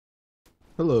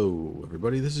Hello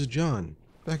everybody, this is John,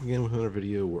 back again with another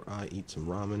video where I eat some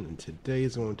ramen, and today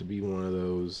is going to be one of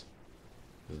those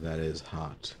that is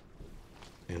hot.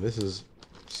 And this is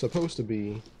supposed to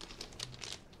be,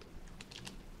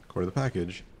 according to the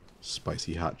package,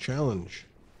 Spicy Hot Challenge.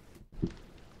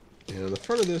 And on the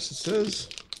front of this it says,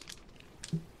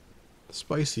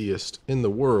 spiciest in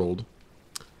the world,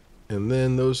 and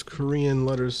then those Korean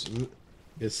letters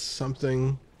is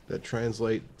something that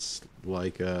translates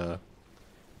like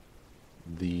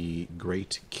the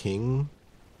Great King.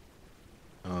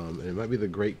 And it might be the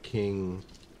Great King,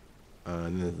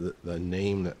 and the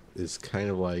name that is kind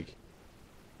of like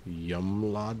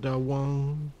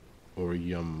Yeomradaewang or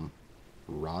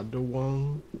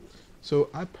Yeomradaewang. So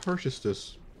I purchased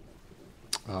this.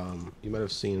 You might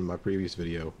have seen in my previous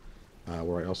video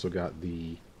where I also got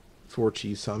the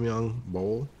 4-cheese samyang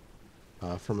bowl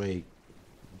from a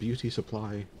beauty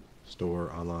supply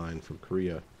store online from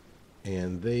Korea,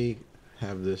 and they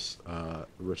have this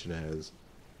written as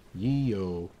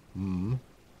Yeomradaewang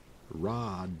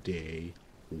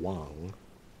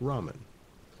Ramen,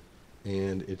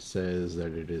 and it says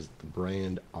that it is the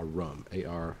brand Arum,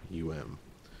 A-R-U-M.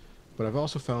 But I've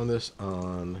also found this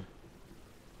on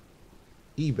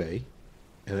eBay,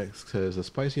 and it says the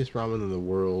spiciest ramen in the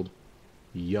world,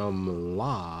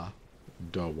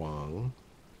 Yeomradaewang.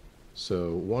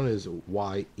 So one is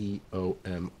Y-E-O-M-R,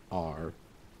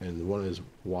 and one is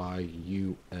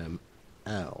Y-U-M-L.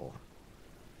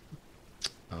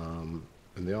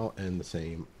 And they all end the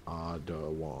same,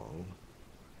 Adawang.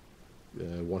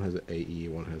 One has an A-E,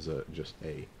 one has a just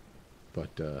A.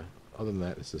 But other than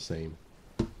that, it's the same.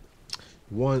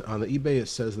 One on the eBay, it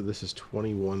says that this is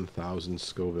 21,000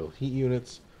 Scoville heat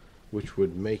units, which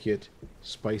would make it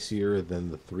spicier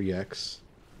than the 3X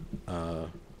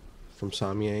from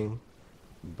Samyang,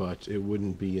 but it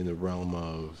wouldn't be in the realm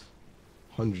of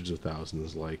hundreds of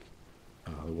thousands like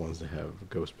the ones that have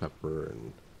ghost pepper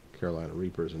and Carolina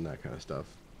Reapers and that kind of stuff.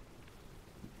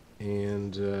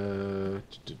 And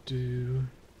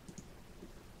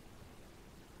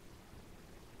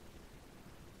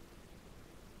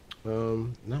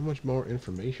not much more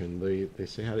information. They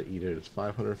say how to eat it. It's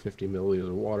 550 milliliters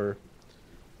of water.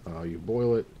 You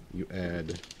boil it. You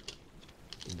add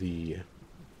the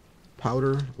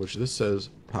powder, which this says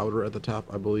powder at the top,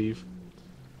 I believe,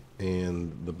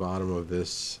 and the bottom of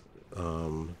this,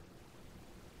 I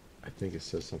think it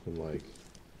says something like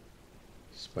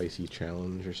spicy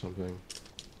challenge or something.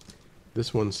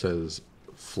 This one says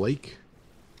flake,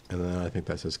 and then I think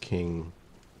that says king,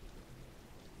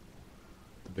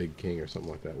 the big king or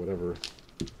something like that, whatever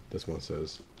this one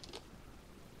says.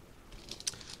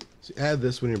 So you add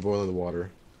this when you're boiling the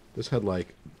water. This had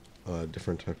like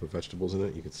different type of vegetables in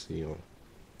it. You can see, you know,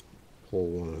 pull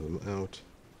one of them out.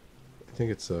 I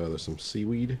think it's there's some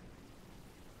seaweed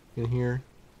in here.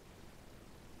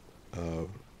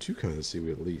 Two kinds of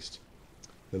seaweed at least.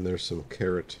 Then there's some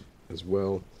carrot as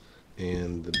well,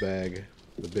 and the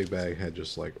big bag had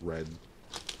just like red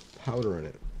powder in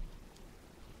it.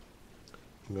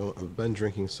 You know, I've been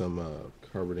drinking some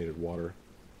carbonated water.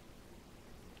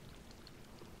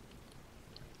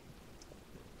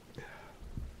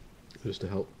 Just to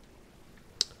help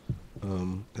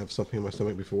have something in my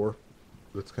stomach before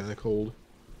that's kind of cold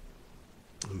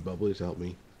and bubbly to help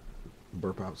me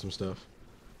burp out some stuff.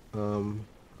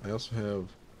 I also have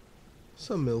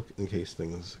some milk in case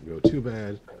things go too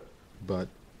bad, but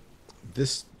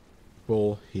this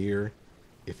bowl here,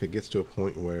 if it gets to a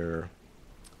point where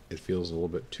it feels a little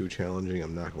bit too challenging,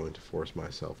 I'm not going to force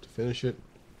myself to finish it.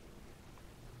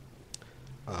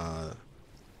 That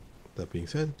being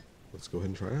said, let's go ahead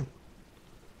and try it out.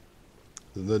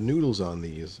 The noodles on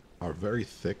these are very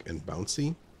thick and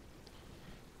bouncy,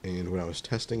 and when I was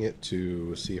testing it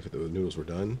to see if the noodles were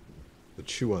done, the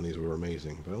chew on these were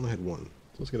amazing, but I only had one.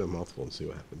 So let's get a mouthful and see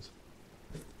what happens.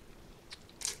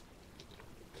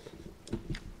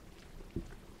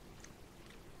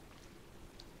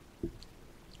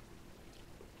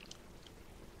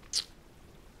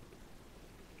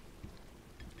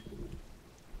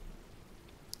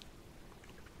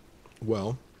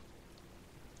 Well,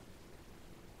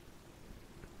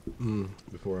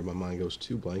 before my mind goes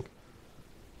too blank,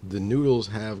 the noodles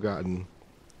have gotten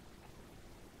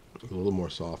a little more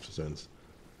soft since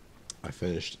I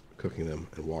finished cooking them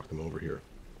and walked them over here.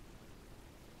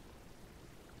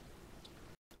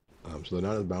 So they're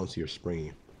not as bouncy or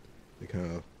springy. They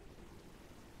kind of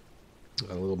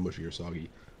a little mushy or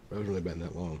soggy, but it hasn't really been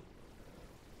that long.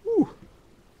 Whew.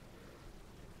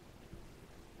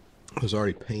 There's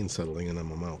already pain settling in on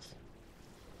my mouth.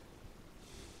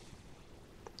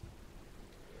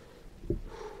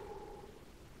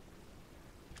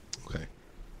 Okay,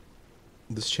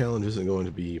 this challenge isn't going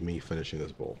to be me finishing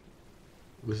this bowl.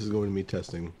 This is going to be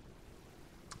testing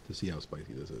to see how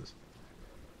spicy this is.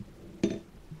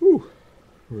 Whew.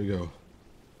 Here we go.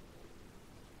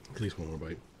 At least one more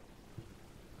bite.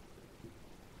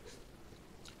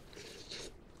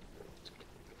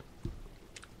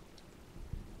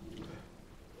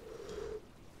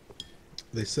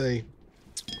 They say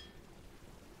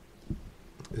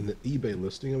in the eBay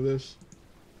listing of this,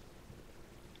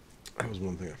 that was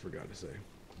one thing I forgot to say.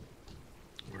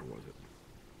 Where was it?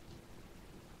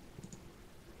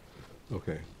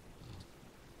 Okay.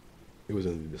 It was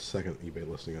in the second eBay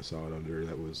listing I saw it under.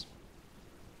 That was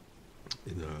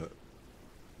in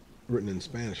written in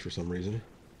Spanish for some reason.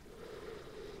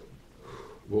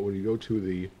 But when you go to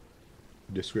the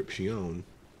description,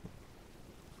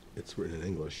 it's written in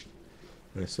English,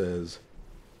 and it says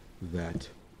that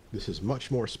this is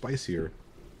much more spicier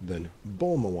than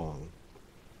Bulmawang.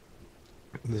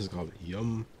 And this is called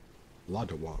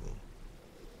Yeomradaewang.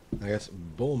 I guess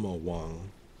Bulmawang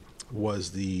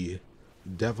was the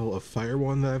Devil of Fire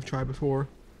one that I've tried before.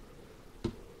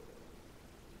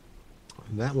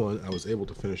 And that one, I was able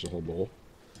to finish the whole bowl.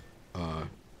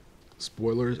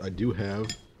 Spoilers, I do have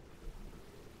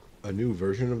a new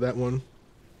version of that one,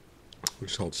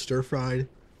 which is called Stir Fried,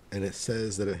 and it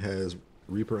says that it has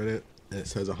Reaper in it, and it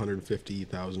says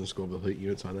 150,000 Scoville heat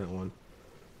units on that one.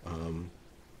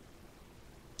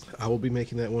 I will be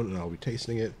making that one, and I'll be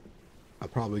tasting it. I'll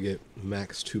probably get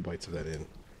max 2 bites of that in.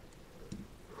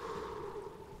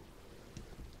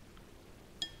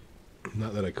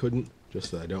 Not that I couldn't,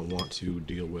 just that I don't want to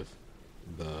deal with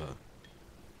the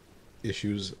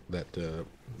issues that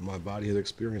my body has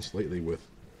experienced lately with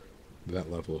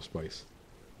that level of spice.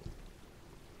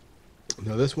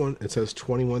 Now this one, it says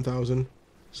 21,000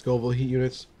 Scoville heat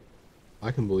units.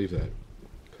 I can believe that,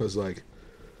 because like,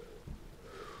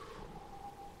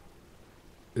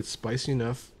 it's spicy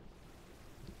enough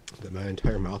that my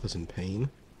entire mouth is in pain,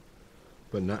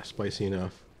 but not spicy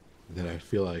enough that I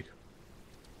feel like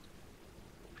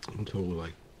I'm totally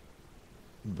like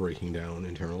breaking down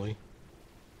internally.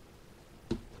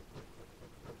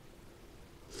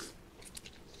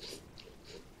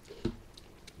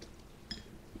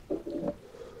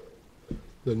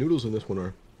 The noodles in this one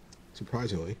are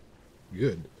surprisingly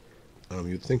good.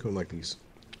 You'd think on like these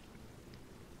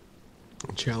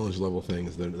challenge level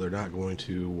things, they're not going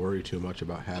to worry too much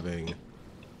about having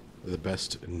the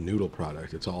best noodle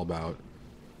product. It's all about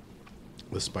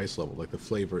the spice level. Like the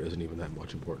flavor isn't even that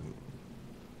much important.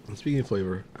 And speaking of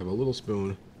flavor, I have a little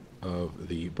spoon of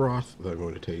the broth that I'm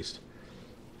going to taste.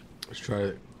 Let's try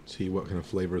to see what kind of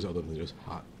flavors other than just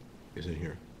hot is in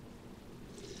here.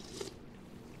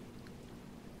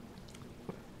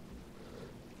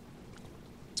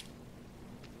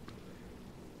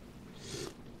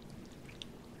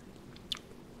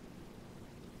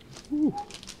 Ooh.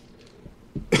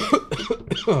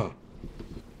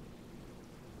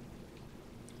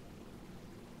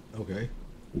 Okay.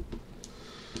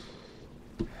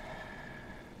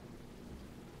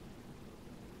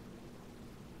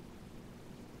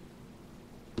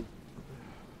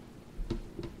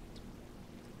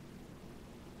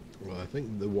 Well, I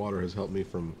think the water has helped me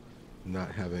from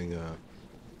not having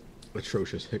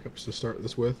atrocious hiccups to start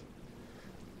this with.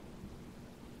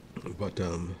 But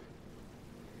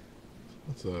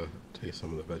let's taste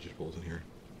some of the vegetables in here.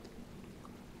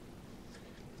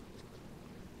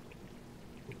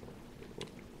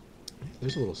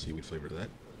 There's a little seaweed flavor to that.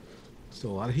 Still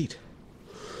a lot of heat.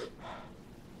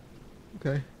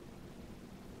 Okay.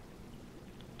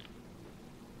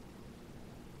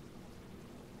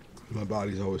 My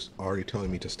body's always already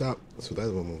telling me to stop, so that's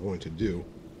what I'm going to do.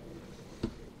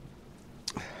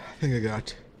 I think I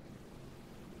got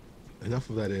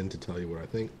enough of that in to tell you what I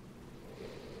think.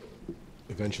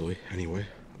 Eventually, anyway.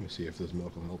 Let me see if this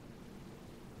milk will help.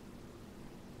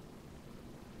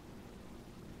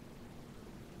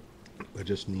 I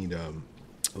just need a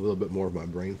little bit more of my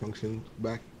brain function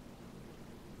back.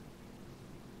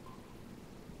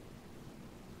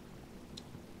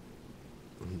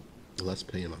 Less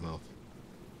pain in my mouth.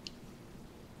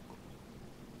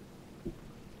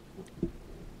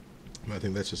 I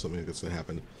think that's just something that's going to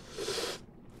happen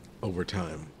over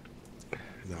time.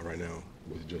 Not right now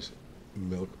with just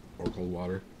milk or cold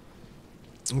water.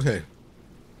 Okay.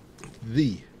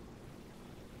 The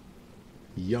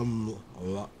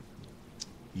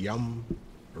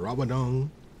Yeomradaewang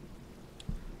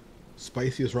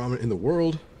spiciest ramen in the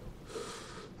world.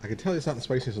 I can tell you it's not the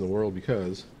spiciest in the world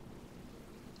because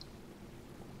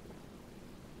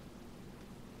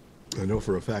I know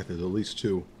for a fact there's at least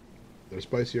 2 that are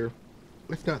spicier,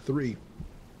 if not 3.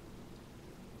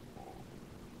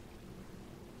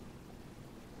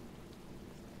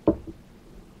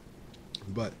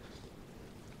 But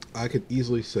I could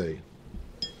easily say,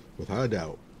 without a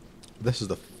doubt, this is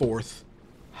the 4th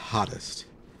hottest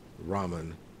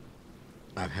ramen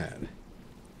I've had.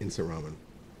 Instant ramen.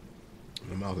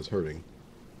 My mouth is hurting.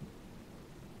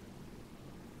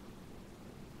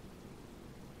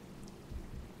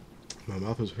 My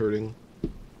mouth is hurting.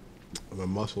 My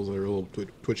muscles are a little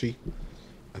twitchy.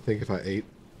 I think if I ate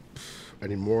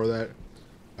any more of that,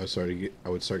 I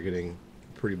would start getting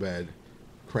pretty bad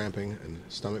cramping and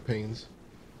stomach pains,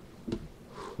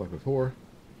 like before.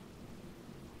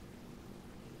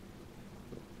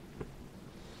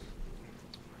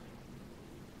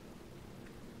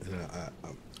 And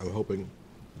I'm hoping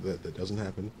that that doesn't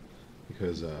happen,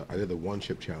 because I did the 1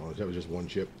 chip challenge. That was just 1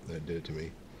 chip that did it to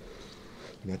me.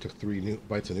 And I took 3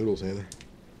 bites of noodles and a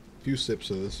few sips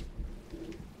of this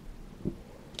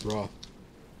broth.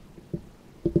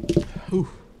 Whew.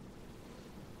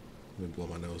 Let me blow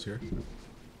my nose here.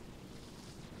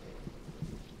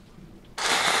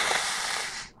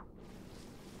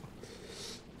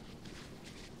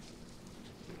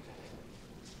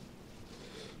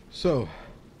 So,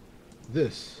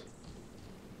 this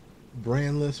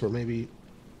brandless, or maybe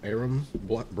Aram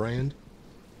brand,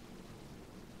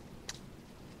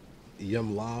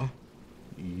 Yeomradaewang,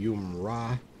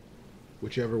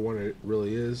 whichever one it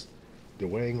really is,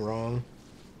 Ramen,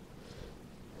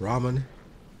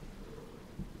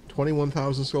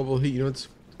 21,000 Scoville heat units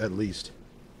at least.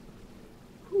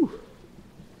 Whew.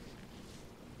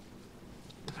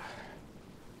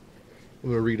 I'm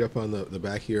going to read up on the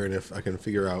back here, and if I can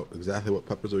figure out exactly what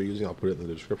peppers they're using, I'll put it in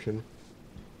the description.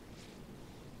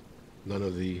 None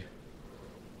of the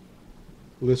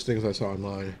listings I saw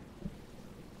online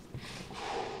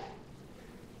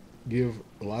give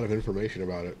a lot of information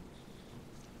about it.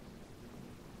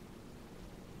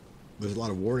 There's a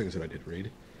lot of warnings that I did read.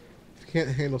 If you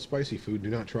can't handle spicy food, do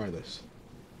not try this.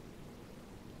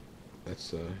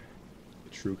 That's a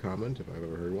true comment, if I've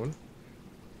ever heard one.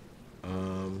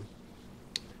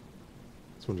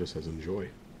 This one just says enjoy.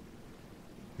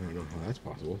 I don't know how that's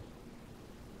possible.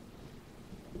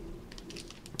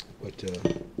 But,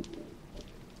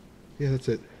 yeah, that's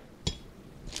it.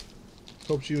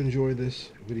 Hope you enjoyed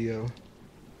this video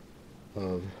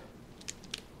of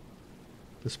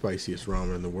the spiciest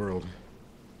ramen in the world.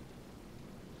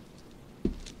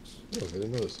 Oh, I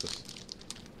didn't notice this.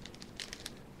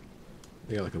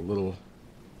 They got like a little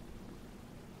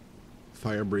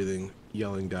fire-breathing,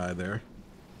 yelling guy there.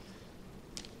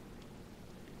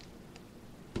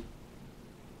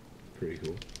 Pretty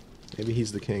cool. Maybe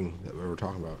he's the king that we were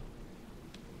talking about.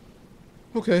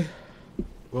 Okay.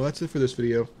 Well, that's it for this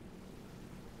video.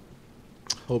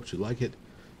 Hope you like it.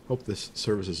 Hope this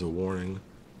serves as a warning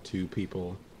to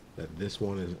people that this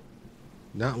one is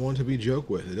not one to be joked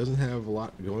with. It doesn't have a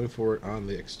lot going for it on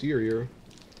the exterior.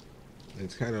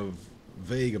 It's kind of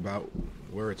vague about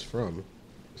where it's from,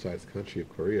 besides the country of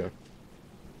Korea.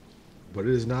 But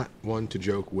it is not one to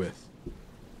joke with.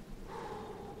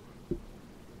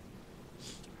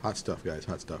 Hot stuff, guys.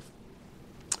 Hot stuff.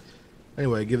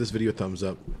 Anyway, give this video a thumbs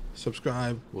up.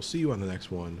 Subscribe. We'll see you on the next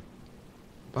one.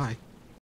 Bye.